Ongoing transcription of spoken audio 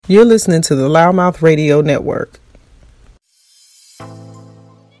You're listening to the LouddMouth Radio Network.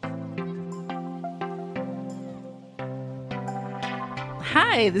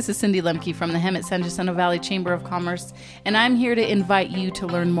 Hi, this is Cindy Lemke from the Hemet San Jacinto Valley Chamber of Commerce, and I'm here to invite you to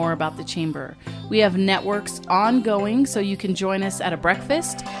learn more about the Chamber. We have networks ongoing, so you can join us at a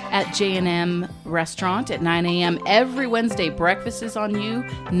breakfast at J&M Restaurant at 9 a.m. every Wednesday. Breakfast is on you,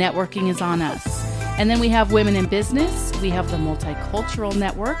 networking is on us. And then we have Women in Business, we have the Multicultural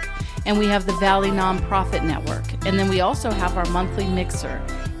Network, and we have the Valley Nonprofit Network. And then we also have our monthly mixer.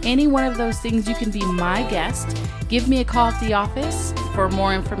 Any one of those things, you can be my guest. Give me a call at the office for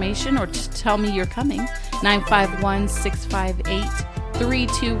more information or tell me you're coming.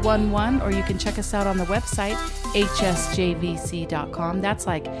 951-658-3211, or you can check us out on the website, hsjvc.com. That's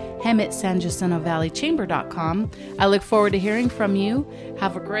like Hemet San Jacinto Valley Chamber.com. I look forward to hearing from you.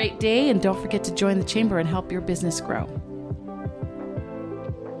 Have a great day, and don't forget to join the Chamber and help your business grow.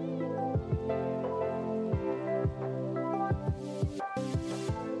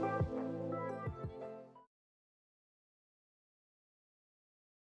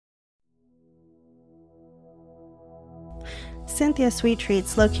 Cynthia Sweet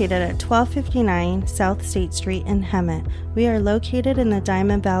Treats, located at 1259 South State Street in Hemet. We are located in the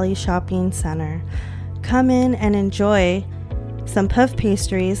Diamond Valley Shopping Center. Come in and enjoy some puff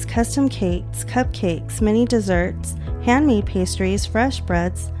pastries, custom cakes, cupcakes, mini desserts, handmade pastries, fresh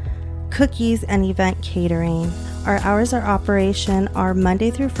breads, cookies, and event catering. Our hours of operation are Monday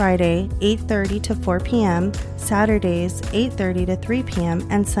through Friday, 8:30 to 4 p.m., Saturdays, 8:30 to 3 p.m.,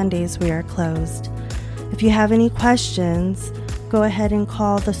 and Sundays we are closed. If you have any questions, go ahead and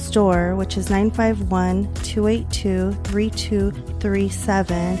call the store, which is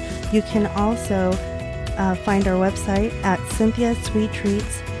 951-282-3237. You can also find our website at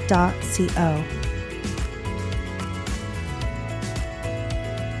cynthiasweettreats.co.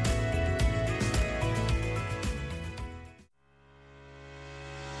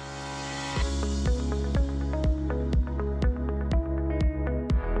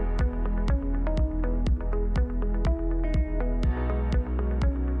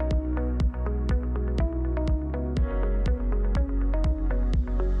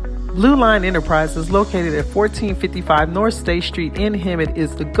 Blue Line Enterprises, located at 1455 North State Street in Hemet,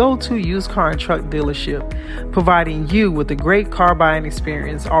 is the go-to used car and truck dealership, providing you with a great car buying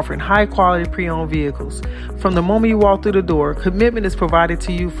experience, offering high-quality pre-owned vehicles. From the moment you walk through the door, commitment is provided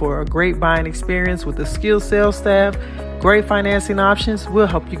to you for a great buying experience with a skilled sales staff, great financing options. We'll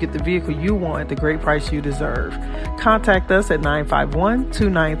help you get the vehicle you want at the great price you deserve. Contact us at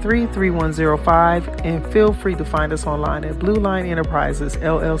 951-293-3105 and feel free to find us online at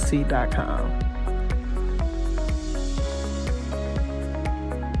BlueLineEnterprisesLLC.com.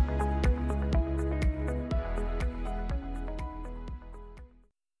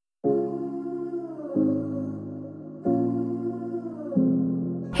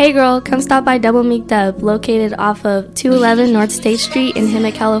 Hey girl, come stop by Double Meek Dub, located off of 211 North State Street in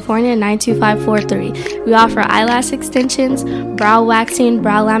Hemet, California, 92543. We offer eyelash extensions, brow waxing,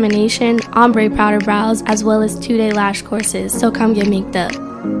 brow lamination, ombre powder brows, as well as 2-day lash courses, so come get meeked up.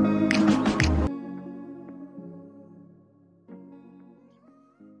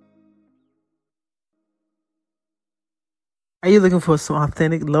 Are you looking for some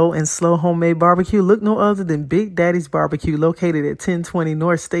authentic, low and slow homemade barbecue? Look no other than Big Daddy's Barbecue, located at 1020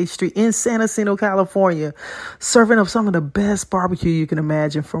 North State Street in San Jacinto, California. Serving up some of the best barbecue you can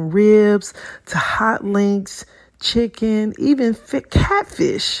imagine, from ribs to hot links, chicken, even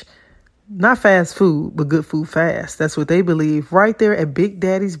catfish. Not fast food, but good food fast. That's what they believe right there at Big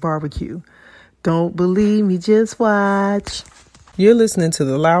Daddy's Barbecue. Don't believe me, just watch. You're listening to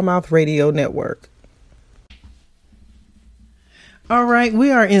the LouddMouth Radio Network. All right,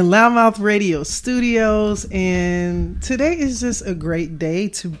 we are in LouddMouth Radio Studios, and today is just a great day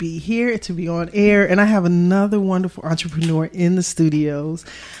to be here, to be on air, and I have another wonderful entrepreneur in the studios.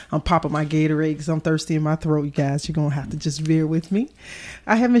 I'm popping my Gatorade because I'm thirsty in my throat, you guys. You're going to have to just bear with me.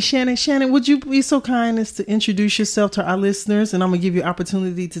 I have Miss Shannon. Shannon, would you be so kind as to introduce yourself to our listeners, and I'm going to give you an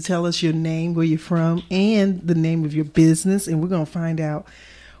opportunity to tell us your name, where you're from, and the name of your business, and we're going to find out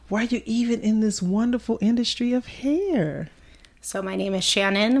why you're even in this wonderful industry of hair. So my name is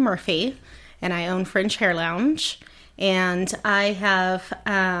Shannon Murphy, and I own Fringe Hair Lounge. And I have,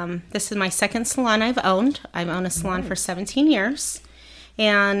 this is my second salon I've owned. I've owned a salon for 17 years.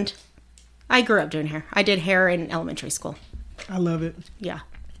 And I grew up doing hair. I did hair in elementary school. I love it. Yeah.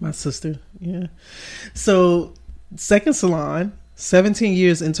 My sister. Yeah. So second salon, 17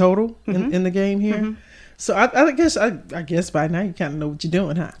 years in total in the game here. Mm-hmm. So I guess by now you kind of know what you're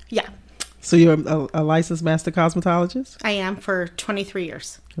doing, huh? Yeah. So you're a licensed master cosmetologist? I am for 23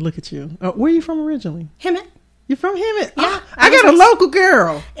 years. Look at you. Where are you from originally? Hemet. You're from Hemet? Yeah. I got a local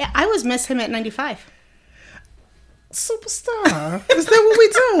girl. I was Miss Hemet 95. Superstar. Is that what we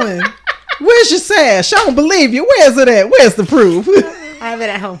doing? Where's your sash? I don't believe you. Where's it at? Where's the proof? I have it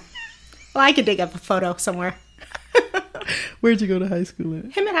at home. Well, I could dig up a photo somewhere. Where'd you go to high school at?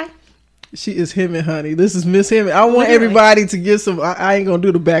 Hemet High. She is Hemet, honey. This is Miss Hemet. I want everybody to get some. I ain't gonna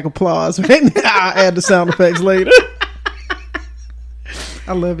do the back applause right now. I'll add the sound effects later.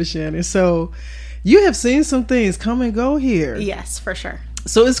 I love it, Shannon. So you have seen some things come and go here. Yes, for sure.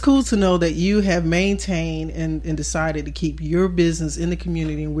 So it's cool to know that you have maintained and decided to keep your business in the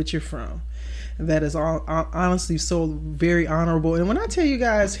community in which you're from. And that is all honestly so very honorable. And when I tell you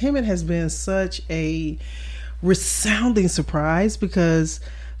guys, Hemet has been such a resounding surprise because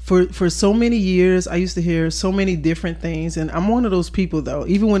for so many years I used to hear so many different things, and I'm one of those people though,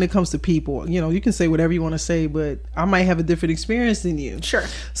 even when it comes to people, you can say whatever you want to say, but I might have a different experience than you. Sure.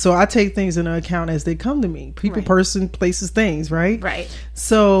 So I take things into account as they come to me. People, right. Person, places, things, right? Right.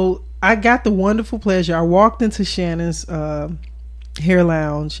 So I got the wonderful pleasure. I walked into Shannon's hair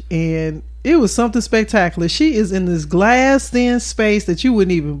lounge and it was something spectacular. She is in this glass thin space that you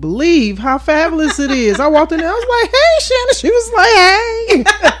wouldn't even believe how fabulous it is. I walked in there, I was like, hey, Shannon. She was like, hey.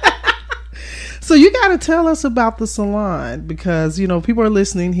 So you got to tell us about the salon because, people are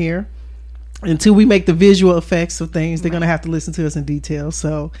listening here. Until we make the visual effects of things, they're going to have to listen to us in detail.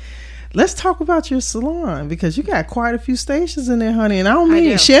 So let's talk about your salon because you got quite a few stations in there, honey. And I don't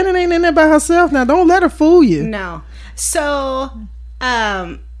mean Shannon ain't in there by herself. Now, don't let her fool you. No. So,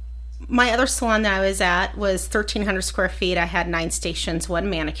 my other salon that I was at was 1,300 square feet. I had 9 stations, 1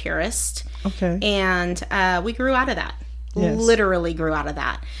 manicurist. Okay. And we grew out of that. Yes. Literally grew out of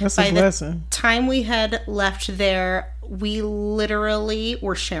that. That's By a blessing. the time we had left there, we literally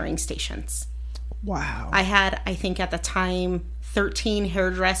were sharing stations. Wow. I had, I think at the time, 13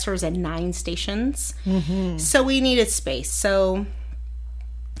 hairdressers and 9 stations. Mm-hmm. So we needed space. So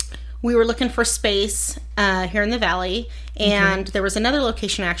we were looking for space here in the Valley, and there was another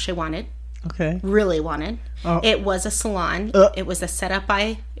location I actually wanted. Okay. Really wanted. Oh. It was a salon. It was a setup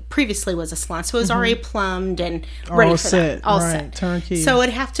previously was a salon, so it was already plumbed and ready for that. All set. Turnkey. So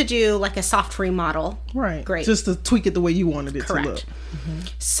it'd have to do like a soft remodel. Right. Great. Just to tweak it the way you wanted it Correct. to look. Mm-hmm.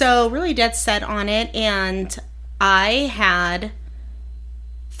 So really dead set on it, and I had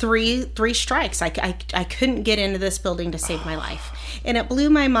three strikes. I couldn't get into this building to save my life, and it blew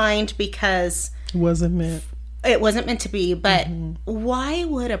my mind because it wasn't meant to be. But why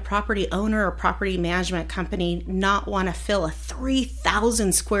would a property owner or property management company not want to fill a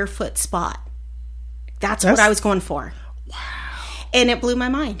 3,000 square foot spot? That's what I was going for. Wow. And it blew my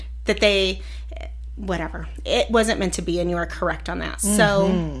mind that whatever, it wasn't meant to be, and you are correct on that. So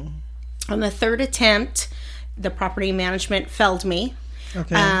on the 3rd attempt, the property management failed me.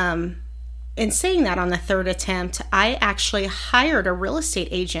 Okay. In saying that, on the 3rd attempt, I actually hired a real estate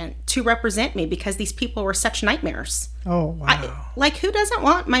agent to represent me because these people were such nightmares. Oh, wow. Who doesn't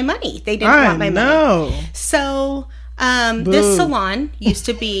want my money? They didn't want my money. So this salon used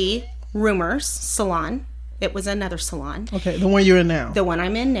to be Rumors Salon. It was another salon. Okay, the one you're in now. The one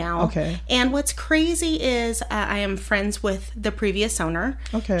I'm in now. Okay. And what's crazy is I am friends with the previous owner.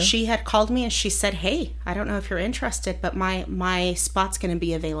 Okay. She had called me and she said, hey, I don't know if you're interested, but my spot's going to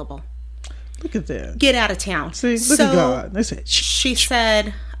be available. Look at that. Get out of town. See, look at God. They said, she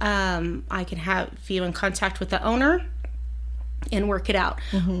said, I can have you in contact with the owner and work it out.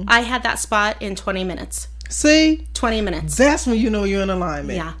 Mm-hmm. I had that spot in 20 minutes. See? 20 minutes. That's when you know you're in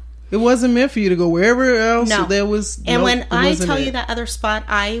alignment. Yeah. It wasn't meant for you to go wherever else. No. There was. And when I tell you that other spot,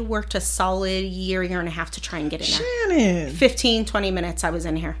 I worked a solid year and a half to try and get in there. Shannon. 15, 20 minutes I was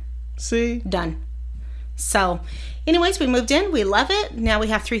in here. See? Done. So, anyways, we moved in. We love it. Now we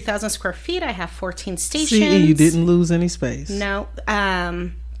have 3,000 square feet. I have 14 stations. See, and you didn't lose any space. No.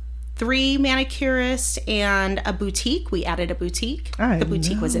 3 manicurists and a boutique. We added a boutique. The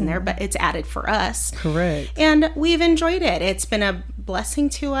boutique was in there, but it's added for us. Correct. And we've enjoyed it. It's been a blessing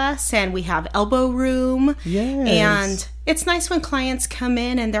to us, and we have elbow room. Yes. And it's nice when clients come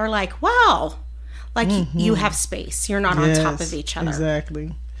in and they're like, wow, you have space. You're not on top of each other.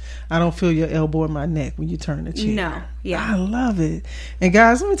 Exactly. I don't feel your elbow in my neck when you turn the chair. No, yeah. I love it. And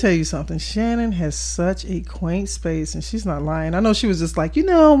guys, let me tell you something. Shannon has such a quaint space, and she's not lying. I know she was just like, we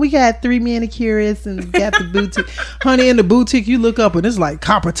got 3 manicurists and we got the boutique. Honey, in the boutique, you look up and it's like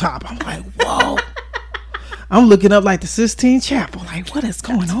copper top. I'm like, whoa. I'm looking up like the Sistine Chapel. Like, what is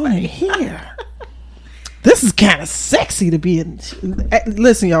going on in here? This is kind of sexy to be in.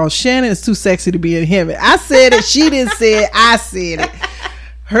 Listen, y'all, Shannon is too sexy to be in Hemet. I said it. She didn't say it. I said it.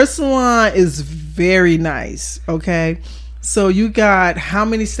 Her salon is very nice. Okay. So you got how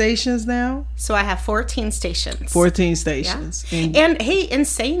many stations now? So I have 14 stations. 14 stations. Yeah. And hey, in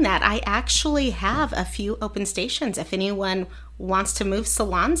saying that, I actually have a few open stations. If anyone wants to move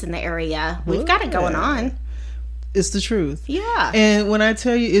salons in the area, we've got it going on. It's the truth. Yeah. And when I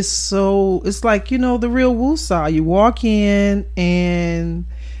tell you, it's like, the real woosah. You walk in and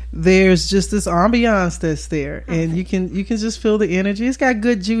there's just this ambiance that's there. And you can just feel the energy. It's got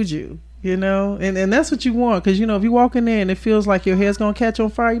good juju, and that's what you want. Because, if you walk in there and it feels like your hair's going to catch on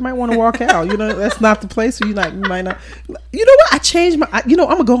fire, you might want to walk out. That's not the place where you might not. You know what? I changed I'm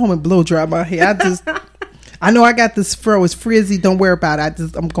going to go home and blow dry my hair. I know I got this fro. It's frizzy. Don't worry about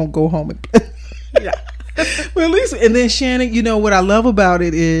it. I'm going to go home and yeah. Well, at least, and then Shannon, what I love about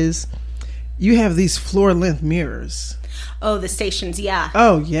it is you have these floor length mirrors. Oh, the stations, yeah.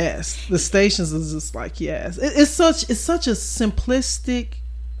 Oh, yes, the stations is just like yes. It's such a simplistic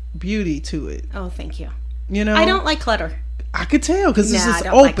beauty to it. Oh, thank you. I don't like clutter. I could tell because it's just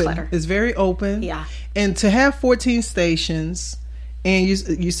open. Like it's very open. Yeah. And to have 14 stations, and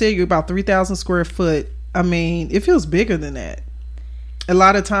you say you're about 3,000 square foot. I mean, it feels bigger than that. A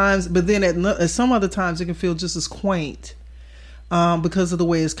lot of times, but then at some other times it can feel just as quaint because of the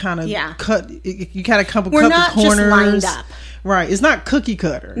way it's kind of cut. You kind of cut the corners. We're not just lined up. Right. It's not cookie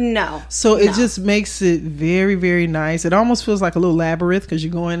cutter. No. So it just makes it very, very nice. It almost feels like a little labyrinth because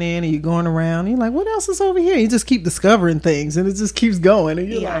you're going in and you're going around. And you're like, what else is over here? You just keep discovering things and it just keeps going. And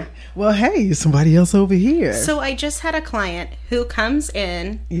you're like, well, hey, there's somebody else over here. So I just had a client who comes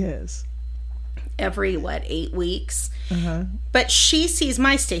in. Yes. Every 8 weeks, but she sees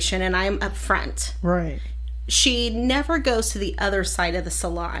my station and I'm up front. Right. She never goes to the other side of the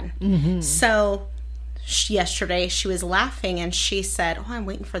salon. So yesterday she was laughing and she said, "Oh, I'm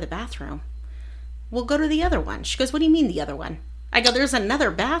waiting for the bathroom." We'll go to the other one. She goes, "What do you mean the other one?" I go, "There's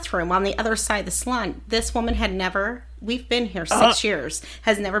another bathroom on the other side of the salon." This woman had never. We've been here 6 years.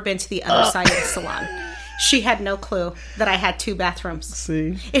 Has never been to the other side of the salon. She had no clue that I had 2 bathrooms.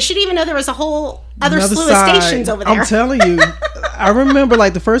 See? If she didn't even know there was a whole other slew of stations over there. I'm telling you. I remember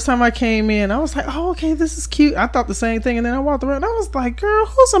the first time I came in, I was like, oh, okay, this is cute. I thought the same thing. And then I walked around. I was like, girl,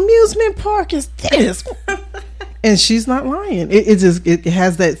 whose amusement park is this? And she's not lying. It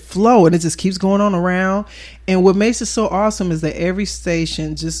has that flow and it just keeps going on around. And what makes it so awesome is that every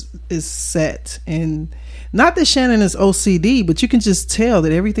station just is set. And not that Shannon is OCD, but you can just tell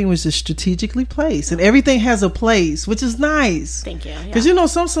that everything was just strategically placed and everything has a place, which is nice. Thank you. Because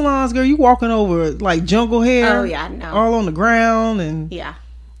some salons, girl, you walking over like jungle hair. Oh yeah, no. All on the ground and yeah.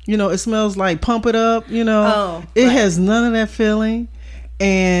 It smells like pump it up, It has none of that feeling.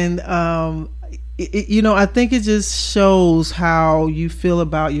 And I think it just shows how you feel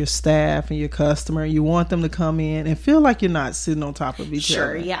about your staff and your customer. You want them to come in and feel like you're not sitting on top of each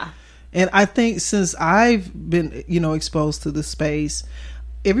other. Sure, yeah. And I think since I've been, exposed to the space,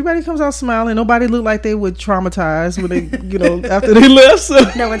 everybody comes out smiling. Nobody looked like they were traumatized when they, after they left. So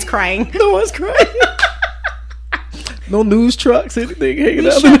no one's crying. No one's crying. No news trucks, anything hanging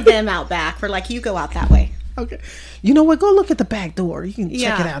out. We shove them out back. We're like, you go out that way. Okay. You know what? Go look at the back door. You can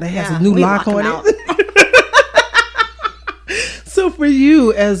check it out. It has a new lock on it. So for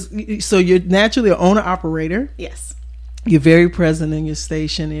you, you're naturally an owner-operator. Yes. You're very present in your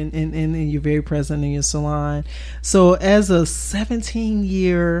station and you're very present in your salon. So as a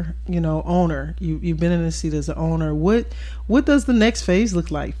 17-year, owner, you've been in the seat as an owner. What does the next phase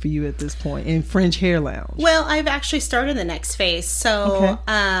look like for you at this point in Fringe Hair Lounge? Well, I've actually started the next phase. So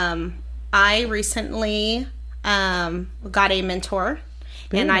I recently got a mentor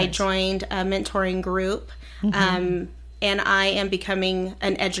and nice. I joined a mentoring group and I am becoming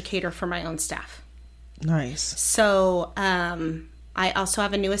an educator for my own staff. Nice. So I also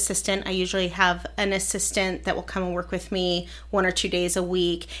have a new assistant. I usually have an assistant that will come and work with me 1 or 2 days a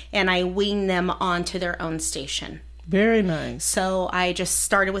week, and I wean them onto their own station. Very nice. So I just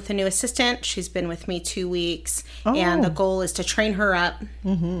started with a new assistant. She's been with me 2 weeks, and the goal is to train her up,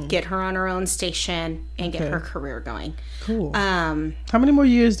 get her on her own station, and get her career going. Cool. How many more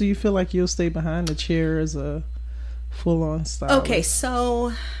years do you feel like you'll stay behind the chair as a full-on stylist? Okay,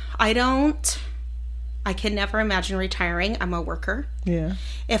 so I can never imagine retiring. I'm a worker. Yeah.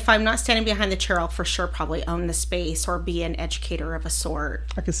 If I'm not standing behind the chair, I'll for sure probably own the space or be an educator of a sort.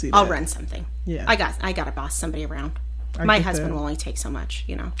 I can see that. I'll run something. Yeah. I got to boss somebody around. My husband will only take so much,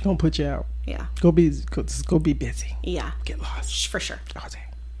 Don't put you out. Yeah. Go be busy. Yeah. Get lost. For sure. Oh,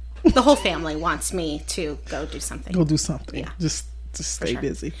 dang. The whole family wants me to go do something. Go do something. Yeah. Just stay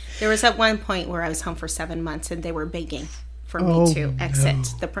busy. There was at one point where I was home for 7 months and they were begging for me to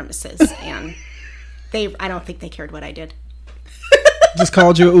exit the premises and I don't think they cared what I did. Just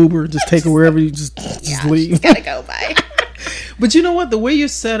called you an Uber. Just take her wherever you just leave. Just gotta go by. But you know what? The way you're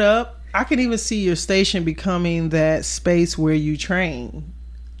set up, I can even see your station becoming that space where you train.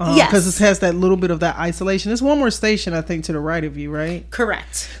 Yes. Because it has that little bit of that isolation. There's one more station, I think, to the right of you, right?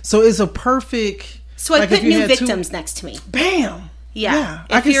 Correct. So it's a perfect... So I put new victims next to me. Bam! Yeah.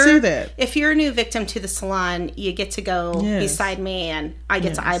 I can see that. If you're a new victim to the salon, you get to go beside me and I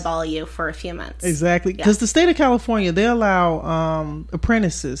get to eyeball you for a few months. Exactly. Because the state of California, they allow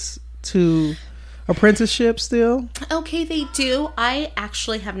apprentices to... Apprenticeship still? Okay, they do. I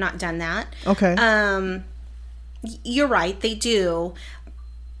actually have not done that. Okay. You're right, they do.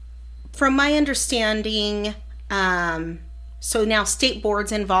 From my understanding, so now state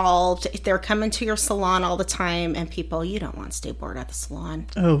board's involved. They're coming to your salon all the time, and people, you don't want state board at the salon.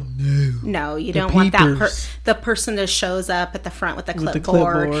 Oh, no. No, you don't want that. The person that shows up at the front with the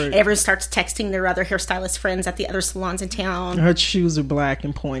clipboard. Everyone starts texting their other hairstylist friends at the other salons in town. Her shoes are black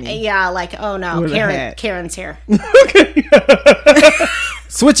and pointy. Yeah, like, oh no, Karen's here.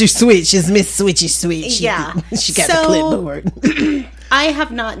 Switchy Switch is Miss Switchy Switch. Yeah. She got the clipboard. I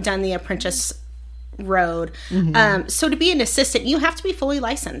have not done the apprentice road. So to be an assistant, you have to be fully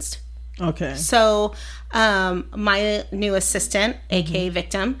licensed. Okay. So my new assistant, aka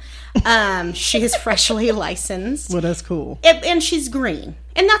victim, she is freshly licensed. Well, that's cool. And she's green.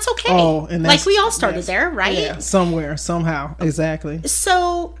 And that's okay. Oh, and that's, like we all started there, right? Yeah, somewhere, somehow. Exactly.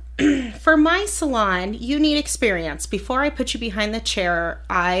 So for my salon, you need experience. Before I put you behind the chair,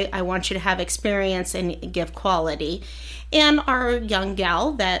 I want you to have experience and give quality. And our young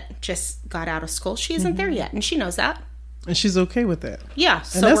gal that just got out of school, she isn't there yet, and she knows that. And she's okay with that. Yeah,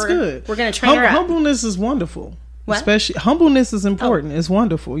 so and that's good. We're going to train her up. Humbleness is wonderful. What? Especially humbleness is important. It's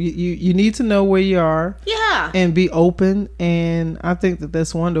wonderful. You need to know where you are. Yeah. And be open. And I think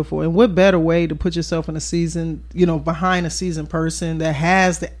that's wonderful. And what better way to put yourself in a season, behind a seasoned person that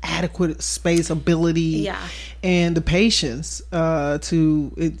has the adequate space, ability, and the patience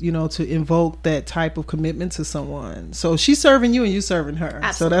to invoke that type of commitment to someone. So she's serving you and you serving her.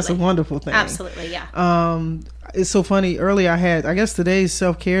 Absolutely. So that's a wonderful thing. Absolutely, yeah. It's so funny. Earlier I guess today's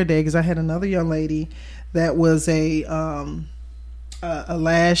self-care day because I had another young lady that was a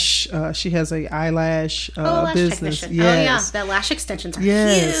lash. She has a eyelash lash business. Technician. Yes. Oh yeah, the lash extensions are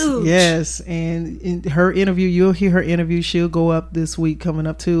huge. Yes, and in her interview, you'll hear her interview. She'll go up this week, coming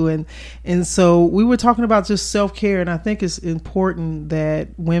up too, and so we were talking about just self-care, and I think it's important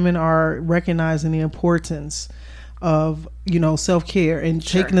that women are recognizing the importance of self-care and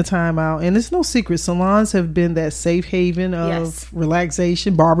taking the time out. And it's no secret, salons have been that safe haven of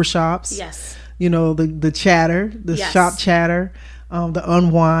relaxation. Barbershops, the chatter, the shop chatter, the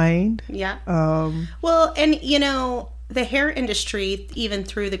unwind. Well, and the hair industry, even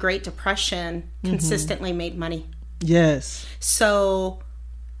through the Great Depression, consistently made money. Yes. So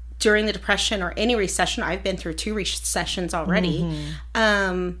during the Depression or any recession, I've been through 2 recessions already.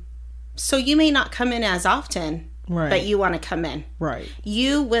 So you may not come in as often, but you want to come in. Right.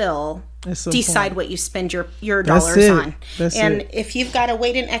 You will decide what you spend your dollars on. And if you've got to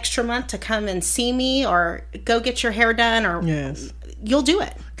wait an extra month to come and see me or go get your hair done, or you'll do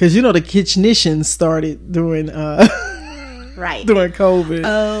it. Because the kitchenicians started during during COVID.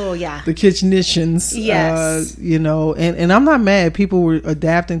 Oh yeah, the kitchenicians. Yes. And I'm not mad. People were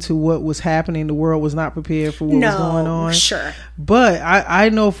adapting to what was happening. The world was not prepared for what was going on. Sure. But I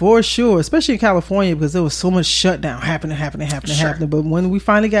know for sure, especially in California, because there was so much shutdown happening. But when we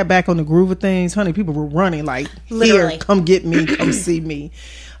finally got back on the groove of things, honey, people were running like, literally, here, come get me, come see me.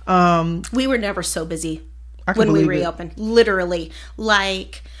 We were never so busy when we reopened. Literally,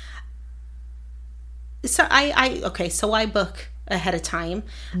 like. So I book ahead of time.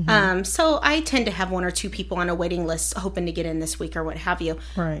 So I tend to have 1 or 2 people on a waiting list hoping to get in this week or what have you.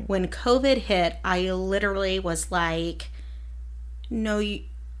 Right. When COVID hit, I literally was like, no, you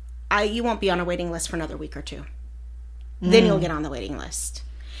won't be on a waiting list for another week or 2. Then you'll get on the waiting list.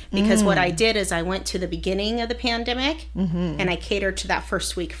 Because what I did is I went to the beginning of the pandemic and I catered to that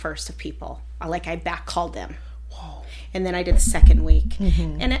first week of people. I back called them. And then I did the second week.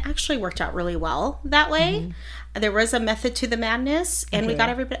 And it actually worked out really well that way. There was a method to the madness, and we got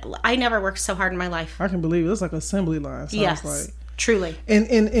everybody. I never worked so hard in my life. I can believe it. It's like assembly line. Yes, like. Truly.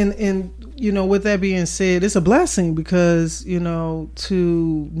 And with that being said, it's a blessing because,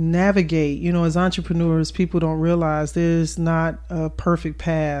 to navigate, as entrepreneurs, people don't realize there's not a perfect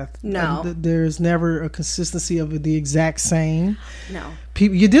path. No. There's never a consistency of the exact same. No.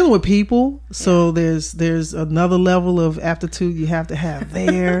 You're dealing with people, so there's another level of aptitude you have to have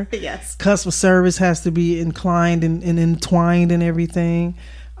there. Yes. Customer service has to be inclined and entwined in everything.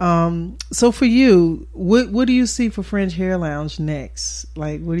 So for you, what do you see for Fringe Hair Lounge next?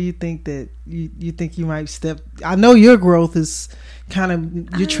 Like, what do you think that you think you might step? I know your growth is kind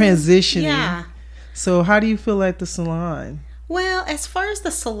of, you're transitioning. Yeah. So how do you feel like the salon? Well, as far as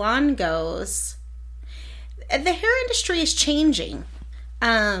the salon goes, the hair industry is changing.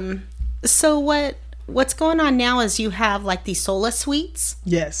 So what's going on now is you have like these Sola suites.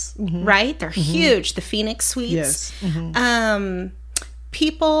 Yes. Mm-hmm. Right? They're huge. The Phoenix suites. Yes. Mm-hmm.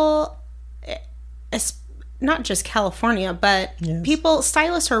 People, not just California, but people,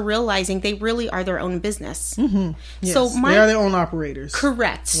 stylists are realizing they really are their own business. Mm-hmm. Yes. So they are their own operators. Correct.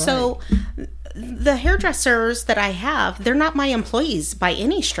 Right. So the hairdressers that I have, they're not my employees by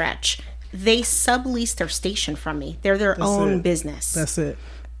any stretch. They sublease their station from me. They're their own business. That's it.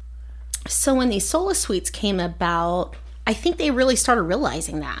 So when these Sola suites came about, I think they really started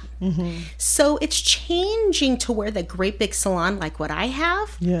realizing that. Mm-hmm. So it's changing to where the great big salon like what I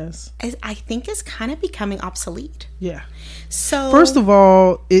have, I think is kind of becoming obsolete. Yeah. So first of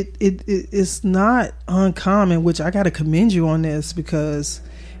all, it's not uncommon, which I got to commend you on this, because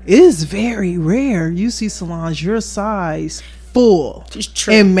it is very rare you see salons your size full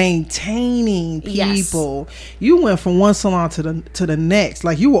and maintaining people. You went from one salon to the next,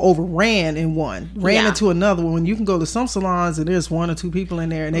 like you were overran in one, ran into another one. You can go to some salons and there's 1 or 2 people in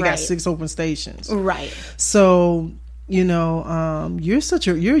there and they got 6 open stations. Right. So you're a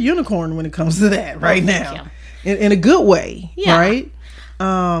unicorn when it comes to that right now, in a good way, right?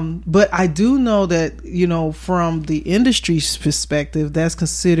 But I do know that from the industry's perspective, that's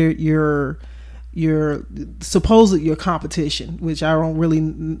considered your supposedly your competition, which I don't really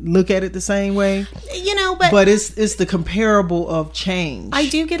look at it the same way, but it's the comparable of change. I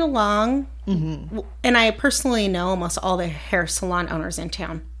do get along, and I personally know almost all the hair salon owners in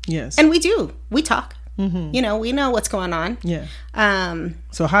town. Yes, and we talk. Mm-hmm. We know what's going on. Yeah.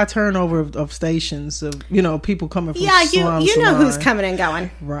 So high turnover of stations of people coming from salon. You know who's coming and going,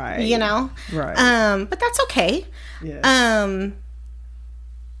 right? Right. But that's okay. Yeah.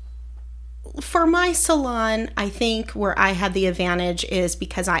 For my salon, I think where I have the advantage is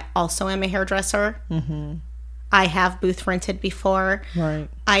because I also am a hairdresser. Mm-hmm. I have booth rented before. Right.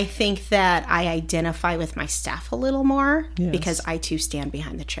 I think that I identify with my staff a little more because I too stand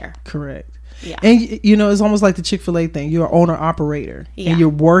behind the chair. Correct. Yeah. And it's almost like the Chick-fil-A thing. You're an owner operator and you're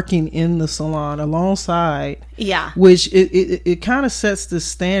working in the salon alongside. Yeah. Which it kind of sets the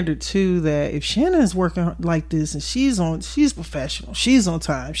standard too, that if Shannon is working like this and she's professional, she's on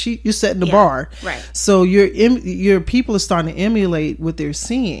time, you're setting the bar. Right. So your people are starting to emulate what they're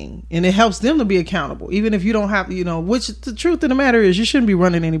seeing, and it helps them to be accountable. Even if you don't have, which the truth of the matter is, you shouldn't be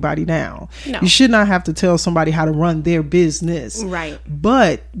running anybody down. No. You should not have to tell somebody how to run their business. Right.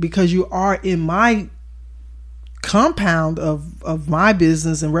 But because you are in my compound of my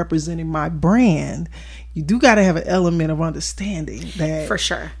business and representing my brand, you do got to have an element of understanding that for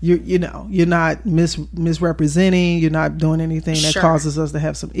sure you're not misrepresenting, you're not doing anything that causes us to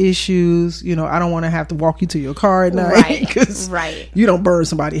have some issues. I don't want to have to walk you to your car at night because you don't burn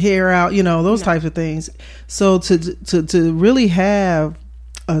somebody's hair out, those types of things. So to really have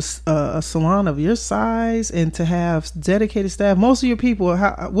a salon of your size and to have dedicated staff, most of your people,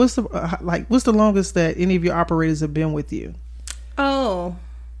 what's the longest that any of your operators have been with you?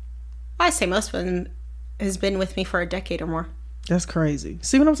 I say most of them has been with me for a decade or more. That's crazy.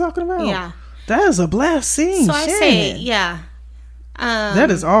 See what I'm talking about? Yeah. That is a blessing. So I say, that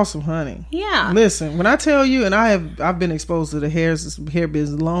is awesome, honey. Yeah. Listen, when I tell you, and I've been exposed to the hair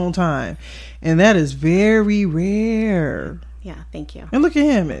business a long time, and that is very rare. Yeah, thank you. And look at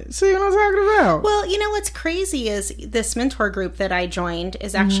Hemet. See what I'm talking about? Well, what's crazy is this mentor group that I joined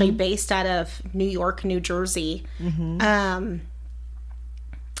is actually based out of New York, New Jersey. Mm-hmm.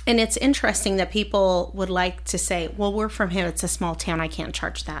 And it's interesting that people would like to say, well, we're from Hemet. It's a small town. I can't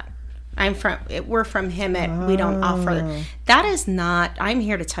charge that. We're from Hemet. We don't offer. That is not, I'm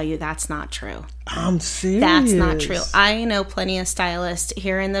here to tell you that's not true. I'm serious. That's not true. I know plenty of stylists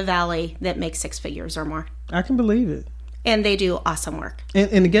here in the Valley that make 6 figures or more. I can believe it. And they do awesome work.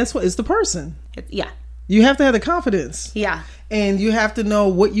 And guess what? It's the person. Yeah. You have to have the confidence. Yeah. And you have to know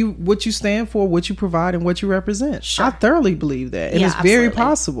what you stand for, what you provide, and what you represent. Sure. I thoroughly believe that. And it's very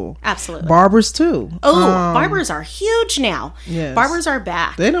possible. Absolutely. Barbers too. Barbers are huge now. Yes. Barbers are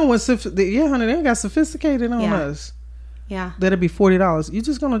back. They don't want honey, they got sophisticated on us. Yeah. That'll be $40. You're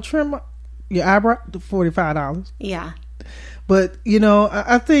just gonna trim your eyebrow to $45. Yeah. But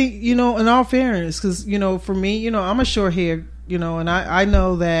I think in all fairness, because for me, I'm a short hair, and I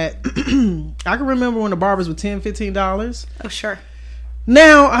know that I can remember when the barbers were $10-15. Oh sure.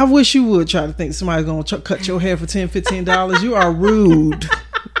 Now I wish you would try to think somebody's gonna cut your hair for $10-15. You are rude.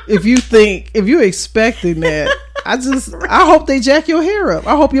 if you're expecting that, I hope they jack your hair up.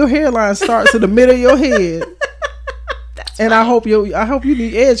 I hope your hairline starts in the middle of your head. And I hope you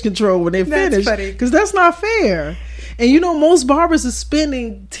need edge control when they finish, because that's not fair. And you know, most barbers are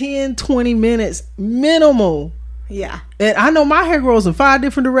spending 10-20 minutes minimal. Yeah. And I know my hair grows in 5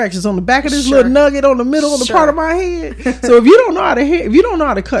 different directions, on the back of this little nugget, on the middle of the part of my head. So if you don't know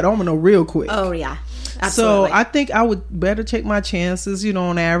how to cut, I'm gonna know real quick. Oh yeah. Absolutely. So I think I would better take my chances, you know,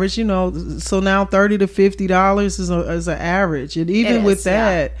 on average, you know. So now $30 to $50 is an average. And even with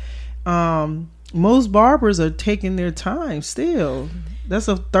that, most barbers are taking their time still. That's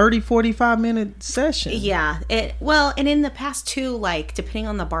a 30-45 minute session. Yeah. And in the past too, like, depending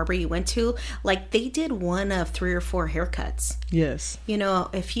on the barber you went to, like, they did one of 3 or 4 haircuts. Yes. You know,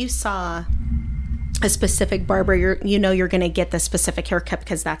 if you saw a specific barber, you're going to get the specific haircut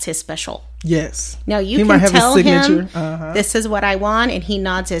because that's his special. Yes. Now you can tell him, this is what I want, and he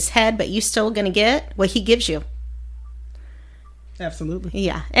nods his head, but you still going to get what he gives you. Absolutely.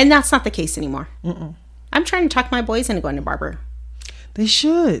 Yeah. And that's not the case anymore. I'm trying to talk my boys into going to barber. They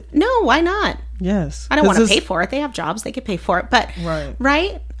should. No, why not? Yes. I don't want to pay for it. They have jobs. They could pay for it. But,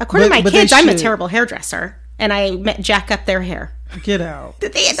 right? According to my kids, I'm a terrible hairdresser. And I jack up their hair. Get out.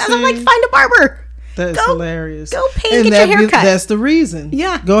 I'm like, find a barber. That's hilarious. Go pay and get your haircut. That's the reason.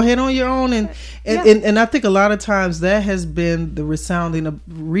 Yeah. Go ahead on your own. And I think a lot of times that has been the resounding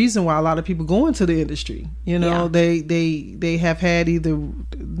reason why a lot of people go into the industry. You know, they have had either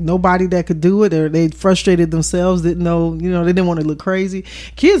nobody that could do it, or they frustrated themselves, didn't know, you know, they didn't want to look crazy.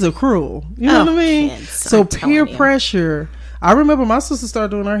 Kids are cruel. You know what I mean? Kids, so peer pressure. I remember my sister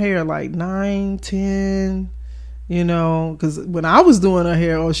started doing her hair at like 9, 10. You know, because when I was doing her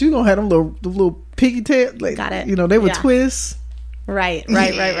hair, she was gonna have them little pigtail. Like, got it. You know, they would twist. Right.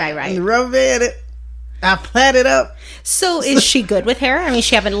 And rubber band it. I plait it up. So is she good with hair? I mean,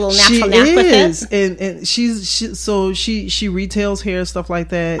 she have a little natural knack with it. And she retails hair, stuff like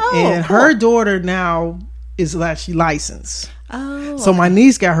that. And her daughter now is actually licensed. Oh, so my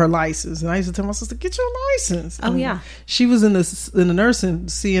niece got her license, and I used to tell my sister, "Get your license." Oh, yeah. She was in the nursing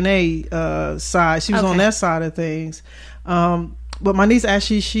CNA side. She was on that side of things. But my niece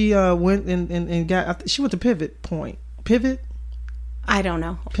actually, she went and got. She went to Pivot. I don't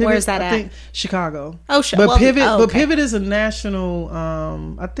know. Pivot, where's that at? I think Chicago. Oh, but Pivot is a national.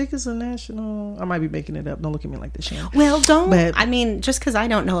 I think it's a national. I might be making it up. Don't look at me like this, Shannon. Well, don't. But, I mean, just because I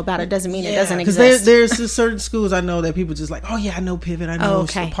don't know about it doesn't mean it doesn't exist. Because there's certain schools I know that people just like, oh yeah, I know Pivot. I know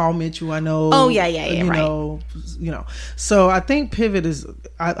Paul Mitchell. I know. Oh yeah, you know. So I think Pivot is.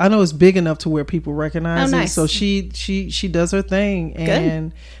 I know it's big enough to where people recognize it. So she does her thing.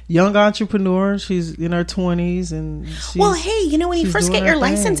 And young entrepreneur. She's in her 20s, and hey, you know, when you first get your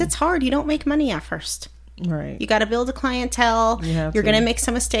license, it's hard. You don't make money at first. Right. You got to build a clientele. You're going to make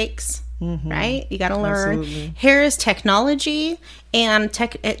some mistakes. Right? You got to learn. Absolutely. Hair is technology, and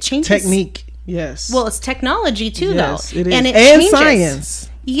it changes. Technique. Yes. Well, it's technology too, though. It is. And it changes. Science.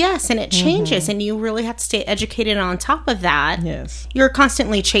 Yes, and it changes, and you really have to stay educated on top of that. Yes. You're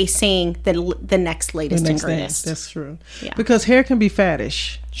constantly chasing the next latest and greatest. That's true. Yeah. Because hair can be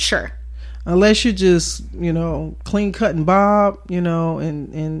faddish. Sure. Unless you just, you know, clean cut and bob, you know,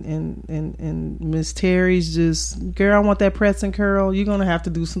 and Miss Terry's just, girl, I want that press and curl. You're gonna have to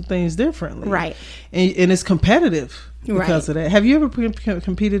do some things differently, right? And it's competitive because of that. Have you ever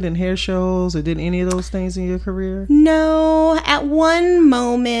competed in hair shows or did any of those things in your career? No, at one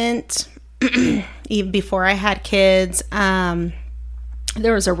moment, even before I had kids,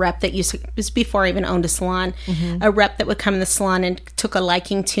 there was a rep that used to, this was before I even owned a salon, a rep that would come in the salon and took a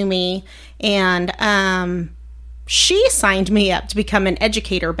liking to me. And she signed me up to become an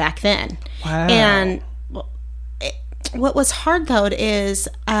educator back then. Wow. And what was hard, though, is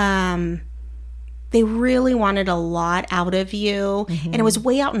they really wanted a lot out of you. And it was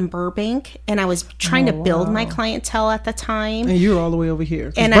way out in Burbank. And I was trying to build my clientele at the time. And you were all the way over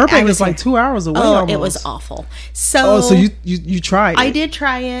here. And Burbank is like 2 hours away almost. It was awful. So you tried it. I did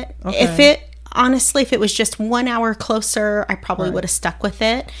try it. Okay. If it was just 1 hour closer, I probably would have stuck with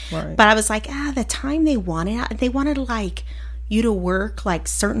it. Right. But I was like, the time they wanted like you to work like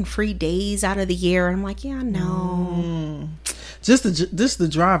certain free days out of the year. And I'm like, yeah, no. Just the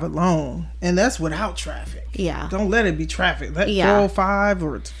drive alone, and that's without traffic. Yeah, don't let it be traffic. That 405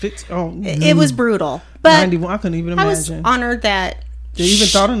 or it's it was brutal. But 91, I couldn't even imagine. I was honored that they even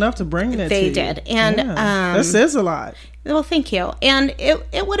thought enough to bring that. They did, and that says a lot. Well, thank you. And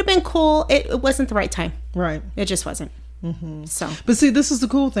it would have been cool. It wasn't the right time. Right. It just wasn't. So, but see, this is the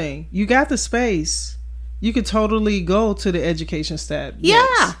cool thing. You got the space. you could totally go to the education staff. Yeah.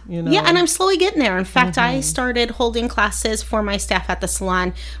 Yes, you know? Yeah, and I'm slowly getting there. In fact, I started holding classes for my staff at the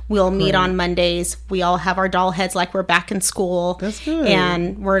salon. We'll meet on Mondays. We all have our doll heads like we're back in school. That's good.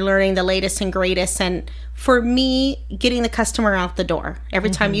 And we're learning the latest and greatest. And for me, getting the customer out the door.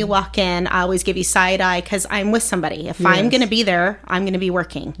 Every time you walk in, I always give you side eye because I'm with somebody. If I'm going to be there, I'm going to be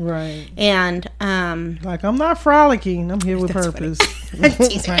working. Right. And like, I'm not frolicking. I'm here with purpose.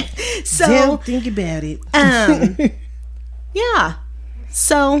 So don't think about it. Yeah.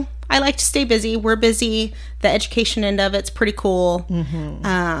 So I like to stay busy. We're busy. The education end of it's pretty cool.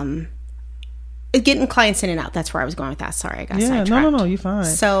 Getting clients in and out. That's where I was going with that. Sorry, I got sidetracked. No, you're fine.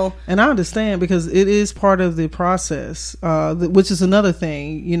 So, and I understand because it is part of the process, which is another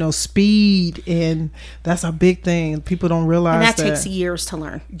thing, you know, speed, and that's a big thing. People don't realize and that takes years to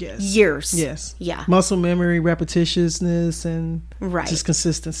learn. Yes. Years. Yes. Yeah. Muscle memory, repetitiousness, and just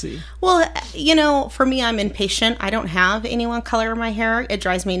consistency. Well, you know, for me, I'm impatient. I don't have anyone color my hair. It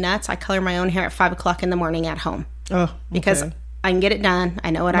drives me nuts. I color my own hair at 5 o'clock in the morning at home. Oh, okay. Because I can get it done. I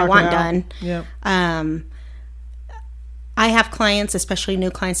know what I want done. Yep. I have clients, especially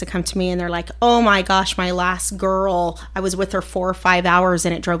new clients that come to me and they're like, oh my gosh, my last girl, I was with her 4 or 5 hours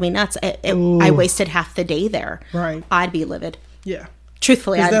and it drove me nuts. I wasted half the day there. Right. I'd be livid. Yeah.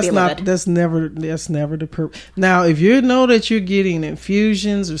 Truthfully, I'd be livid. That's never the purpose. Now, if you know that you're getting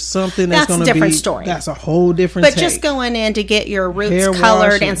infusions or something, that's going to be a different story. That's a whole different. But just going in to get your roots hair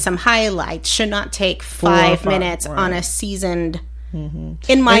colored washing. And some highlights should not take 5 minutes on a seasoned.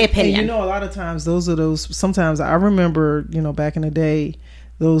 In my opinion, and you know, a lot of times sometimes I remember, you know, back in the day,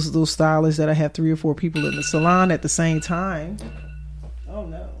 those stylists that I had 3 or 4 people in the salon at the same time. Oh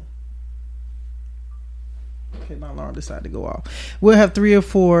no. Okay, my alarm decided to go off. We'll have 3 or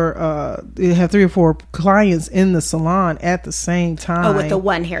 4 clients in the salon at the same time. Oh, with the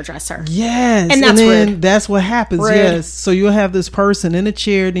one hairdresser. Yes. And that's rude. That's what happens. Rude. Yes. So you'll have this person in a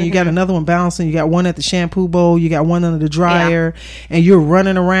chair, then you got another one bouncing, you got one at the shampoo bowl, you got one under the dryer, and you're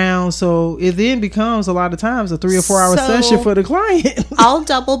running around. So it then becomes a lot of times a 3 or 4 hour session for the client. I'll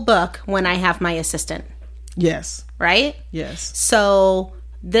double book when I have my assistant. Yes. Right? Yes. So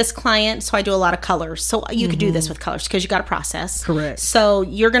this client, so I do a lot of colors. So you could do this with colors because you got to process. Correct. So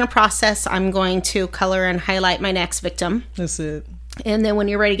you're going to process. I'm going to color and highlight my next victim. That's it. And then when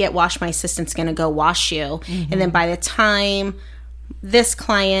you're ready to get washed, my assistant's going to go wash you. And then by the time this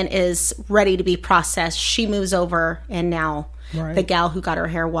client is ready to be processed, she moves over and now the gal who got her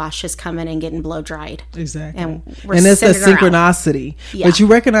hair washed is coming and getting blow dried. Exactly. And that's that synchronicity. Yeah. But you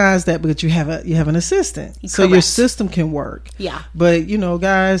recognize that because you have an assistant. Correct. So your system can work. Yeah. But you know,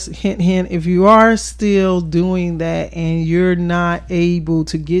 guys, hint, hint, if you are still doing that and you're not able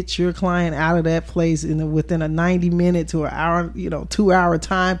to get your client out of that place within a 90-minute to an hour, 2-hour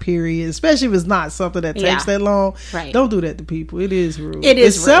time period, especially if it's not something that takes that long, don't do that to people. It is rude.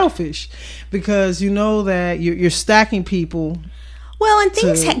 It's rude. Selfish because you know that you're stacking people. Well, and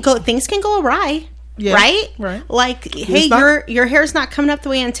things can go awry, right? Right. Like, hey, your hair's not coming up the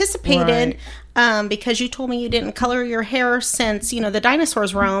way anticipated because you told me you didn't color your hair since, the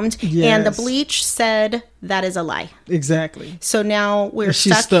dinosaurs roamed, and the bleach said that is a lie. Exactly. So now we're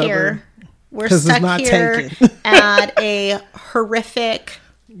stuck here. We're stuck here at a horrific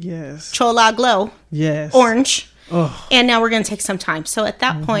Chola Glow orange. Oh. And now we're going to take some time. So at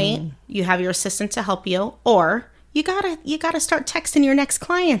that point, you have your assistant to help you, or you gotta start texting your next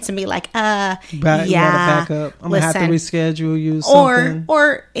clients and be like, you gotta back up. I'm gonna have to reschedule you. Something.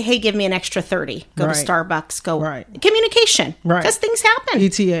 Or hey, give me an extra 30. Go to Starbucks. Go communication. Right. Because things happen.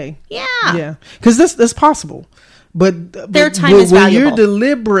 ETA. Yeah. Because that's possible. But their time is valuable. When you're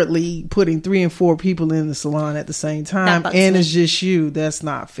deliberately putting 3 and 4 people in the salon at the same time, and it's just you, that's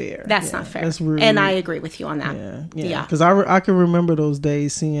not fair. That's not fair. That's rude. And I agree with you on that. Yeah. Because I can remember those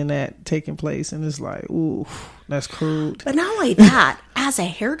days seeing that taking place, and it's like, ooh, that's cruel. But not only that, as a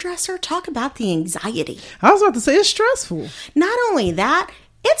hairdresser, talk about the anxiety. I was about to say it's stressful. Not only that,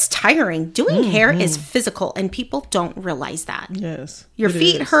 it's tiring. Doing hair is physical, and people don't realize that. Yes. Your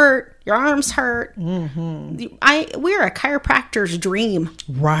feet hurt. Your arms hurt. We're a chiropractor's dream.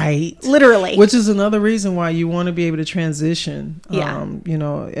 Right. Literally. Which is another reason why you want to be able to transition.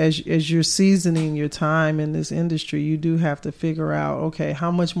 As you're seasoning your time in this industry, you do have to figure out, okay,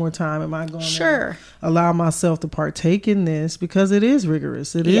 how much more time am I going to allow myself to partake in this? Because it is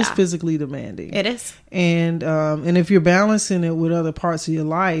rigorous. It is physically demanding. It is. And if you're balancing it with other parts of your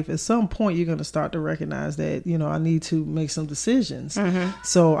life, at some point you're going to start to recognize that, I need to make some decisions.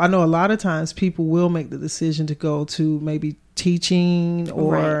 So I know a lot of times people will make the decision to go to maybe teaching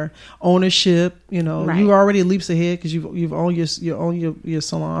or ownership. You're already leaps ahead because you've owned your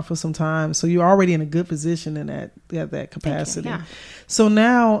salon for some time, so you're already in a good position in that capacity. So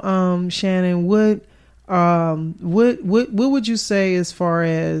now, Shannon, what would you say as far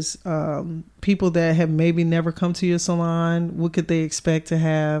as people that have maybe never come to your salon? What could they expect to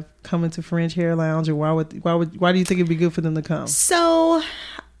have coming to Fringe Hair Lounge, or why do you think it'd be good for them to come? So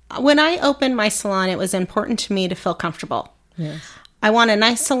when I opened my salon, it was important to me to feel comfortable. Yes. I want a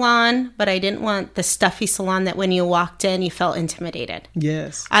nice salon, but I didn't want the stuffy salon that when you walked in, you felt intimidated.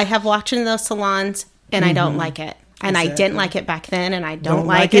 Yes. I have walked in those salons and I don't like it. And I didn't like it back then, and I don't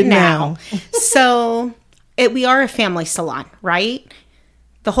like it now. So we are a family salon, right?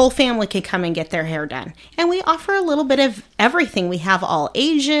 The whole family can come and get their hair done. And we offer a little bit of everything. We have all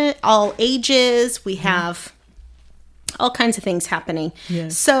ages. We have all kinds of things happening.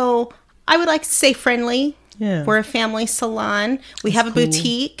 Yes. So I would like to say friendly. Yeah. We're a family salon. We have a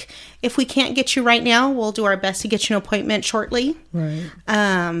boutique. If we can't get you right now, we'll do our best to get you an appointment shortly. Right.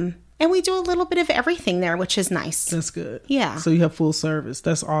 And we do a little bit of everything there, which is nice. That's good. Yeah. So you have full service.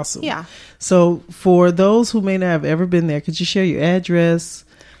 That's awesome. Yeah. So for those who may not have ever been there, could you share your address,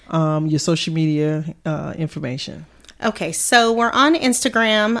 your social media information? Okay. So we're on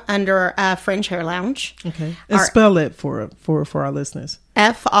Instagram under Fringe Hair Lounge. Okay. And spell it for our listeners.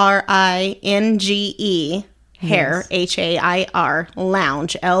 FRINGE hair, HAIR,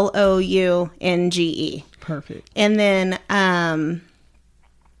 lounge, LOUNGE. Perfect. And then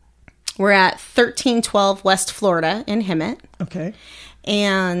we're at 1312 West Florida in Hemet. Okay.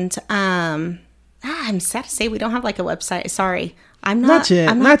 And I'm sad to say we don't have like a website. Sorry. Not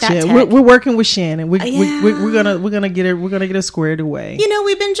yet. We're working with Shannon. We're gonna get it squared away.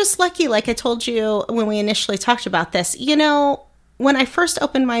 We've been just lucky. Like I told you when we initially talked about this, when I first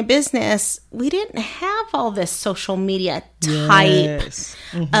opened my business, we didn't have all this social media type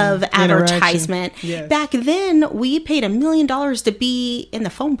of advertisement. Yes. Back then, we paid $1 million to be in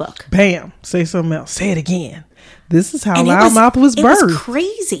the phone book. Bam. Say something else. Say it again. This is how LouddMouth was birthed. It was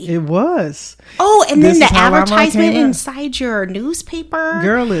crazy. It was. Oh, and then the advertisement inside your newspaper.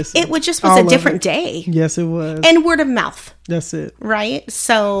 Girl, listen. It was a different day. Yes, it was. And word of mouth. That's it. Right?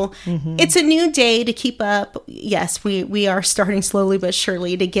 So it's a new day to keep up. Yes, we are starting slowly but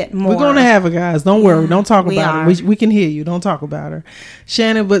surely to get more. We're going to have her, guys. Don't worry. Don't talk about her. We can hear you. Don't talk about her.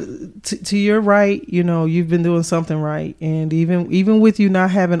 Shannon, but to your right, you've been doing something right. And even with you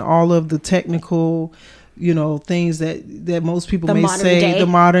not having all of the technical things that most people the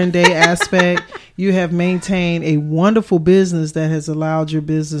modern day aspect, you have maintained a wonderful business that has allowed your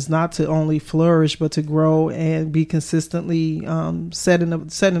business not to only flourish, but to grow and be consistently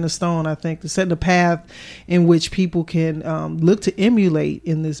setting a stone, I think, setting a path in which people can look to emulate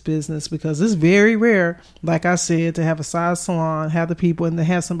in this business, because it's very rare, like I said, to have a size salon, have the people, and to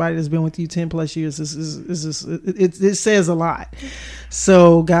have somebody that's been with you 10 plus years. It says a lot.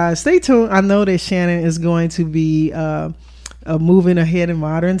 So guys, stay tuned. I know that Shannon is going to be moving ahead in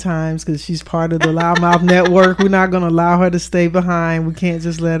modern times because she's part of the LouddMouth network. We're not going to allow her to stay behind. We can't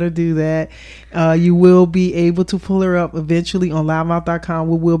just let her do that. You will be able to pull her up eventually on LouddMouth.com.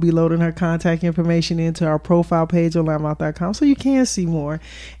 We will be loading her contact information into our profile page on LouddMouth.com so you can see more.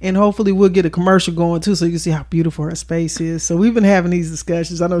 And hopefully we'll get a commercial going too so you can see how beautiful her space is. So we've been having these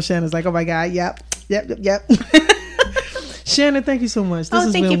discussions. I know Shannon's like, oh my God, yep. Shannon, thank you so much. This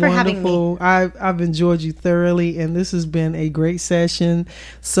has been wonderful. I've enjoyed you thoroughly, and this has been a great session.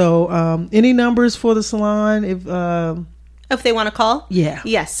 So, any numbers for the salon if they want to call? Yeah.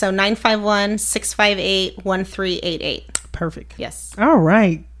 Yes. So 951-658-1388. Perfect. Yes. All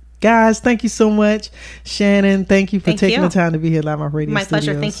right. Guys, thank you so much. Shannon, thank you for taking the time to be here at LouddMouth Radio My Studios.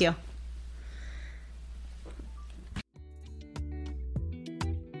 pleasure. Thank you.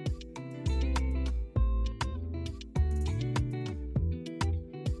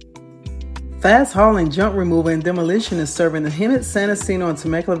 Fast Hauling Junk Removal and Demolition is serving the Hemet, San Jacinto, and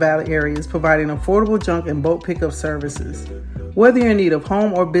Temecula Valley areas, providing affordable junk and bulk pickup services. Whether you're in need of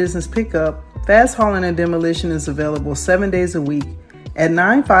home or business pickup, Fast Hauling and Demolition is available 7 days a week at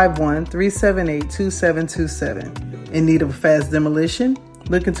 951-378-2727. In need of a fast demolition?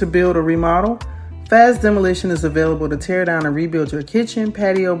 Looking to build or remodel? Fast Demolition is available to tear down and rebuild your kitchen,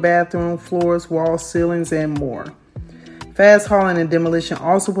 patio, bathroom, floors, walls, ceilings, and more. Fast Hauling and Demolition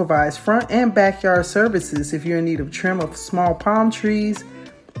also provides front and backyard services if you're in need of trim of small palm trees,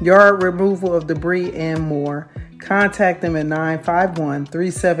 yard removal of debris, and more. Contact them at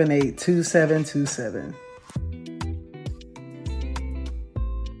 951-378-2727.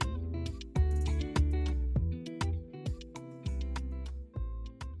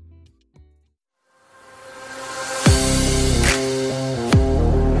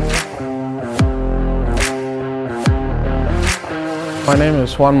 My name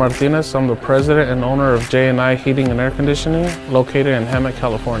is Juan Martinez. I'm the president and owner of J&I Heating and Air Conditioning, located in Hemet,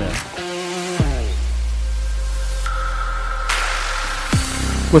 California.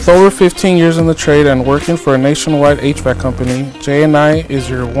 With over 15 years in the trade and working for a nationwide HVAC company, J&I is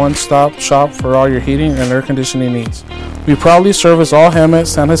your one-stop shop for all your heating and air conditioning needs. We proudly service all Hemet,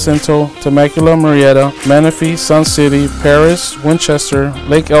 San Jacinto, Temecula, Murrieta, Menifee, Sun City, Paris, Winchester,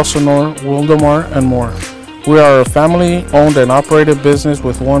 Lake Elsinore, Wildomar, and more. We are a family-owned and operated business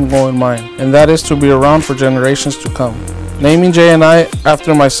with one goal in mind, and that is to be around for generations to come. Naming J&I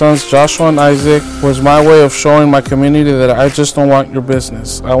after my sons Joshua and Isaac was my way of showing my community that I just don't want your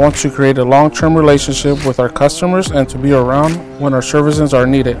business. I want to create a long-term relationship with our customers and to be around when our services are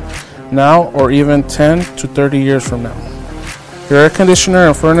needed, now or even 10 to 30 years from now. Your air conditioner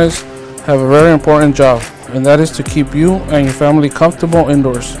and furnace have a very important job, and that is to keep you and your family comfortable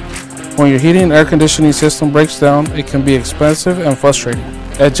indoors. When your heating and air conditioning system breaks down, it can be expensive and frustrating.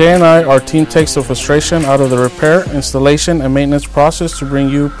 At J&I, our team takes the frustration out of the repair, installation, and maintenance process to bring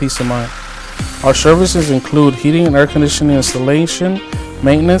you peace of mind. Our services include heating and air conditioning installation,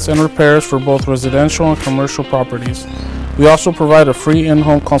 maintenance, and repairs for both residential and commercial properties. We also provide a free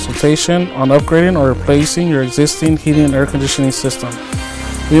in-home consultation on upgrading or replacing your existing heating and air conditioning system.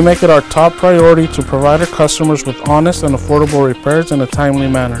 We make it our top priority to provide our customers with honest and affordable repairs in a timely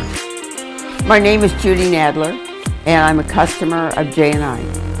manner. My name is Judy Nadler, and I'm a customer of J&I.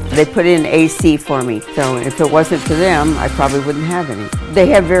 They put in AC for me, so if it wasn't for them, I probably wouldn't have any. They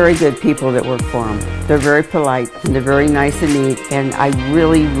have very good people that work for them. They're very polite, and they're very nice and neat, and I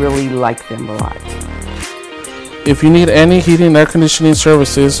really, really like them a lot. If you need any heating and air conditioning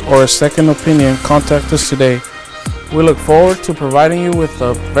services or a second opinion, contact us today. We look forward to providing you with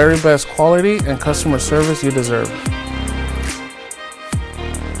the very best quality and customer service you deserve.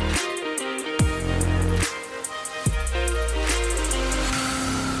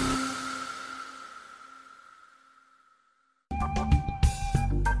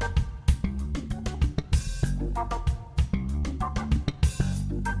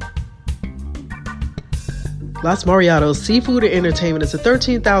 Las Mariados Seafood and Entertainment is a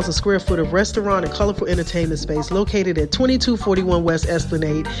 13,000 square foot of restaurant and colorful entertainment space located at 2241 West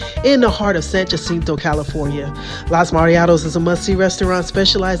Esplanade in the heart of San Jacinto, California. Las Mariados is a must-see restaurant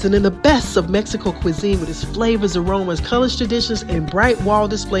specializing in the best of Mexico cuisine with its flavors, aromas, colors, traditions, and bright wall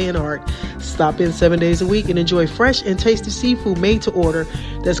display and art. Stop in 7 days a week and enjoy fresh and tasty seafood made to order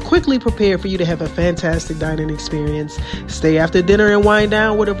that's quickly prepared for you to have a fantastic dining experience. Stay after dinner and wind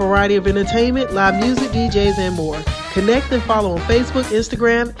down with a variety of entertainment, live music, DJs, and more. Connect and follow on Facebook,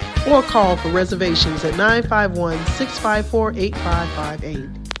 Instagram, or call for reservations at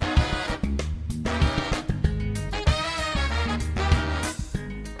 951-654-8558.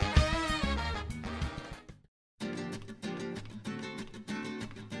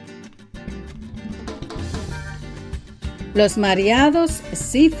 Los Mariados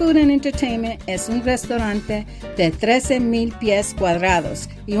Seafood and Entertainment es un restaurante de 13,000 pies cuadrados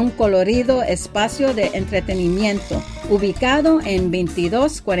y un colorido espacio de entretenimiento ubicado en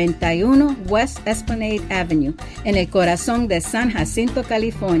 2241 West Esplanade Avenue, en el corazón de San Jacinto,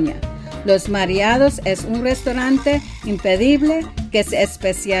 California. Los Mariados es un restaurante impedible que se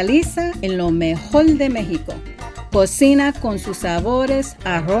especializa en lo mejor de México. Cocina con sus sabores,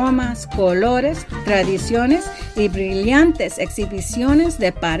 aromas, colores, tradiciones y brillantes exhibiciones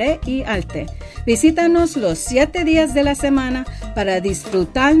de pared y arte. Visítanos los 7 días de la semana para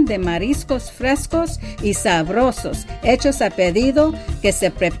disfrutar de mariscos frescos y sabrosos, hechos a pedido que se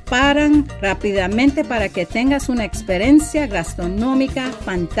preparan rápidamente para que tengas una experiencia gastronómica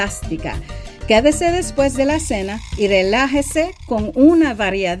fantástica. Quédese después de la cena y relájese con una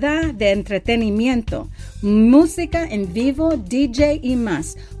variedad de entretenimiento, música en vivo, DJ y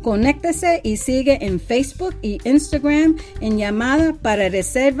más. Conéctese y sigue en Facebook y Instagram en llamada para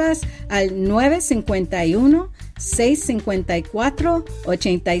reservas al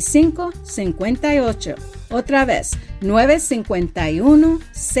 951-654-8558. Otra vez,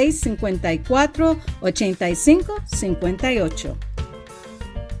 951-654-8558.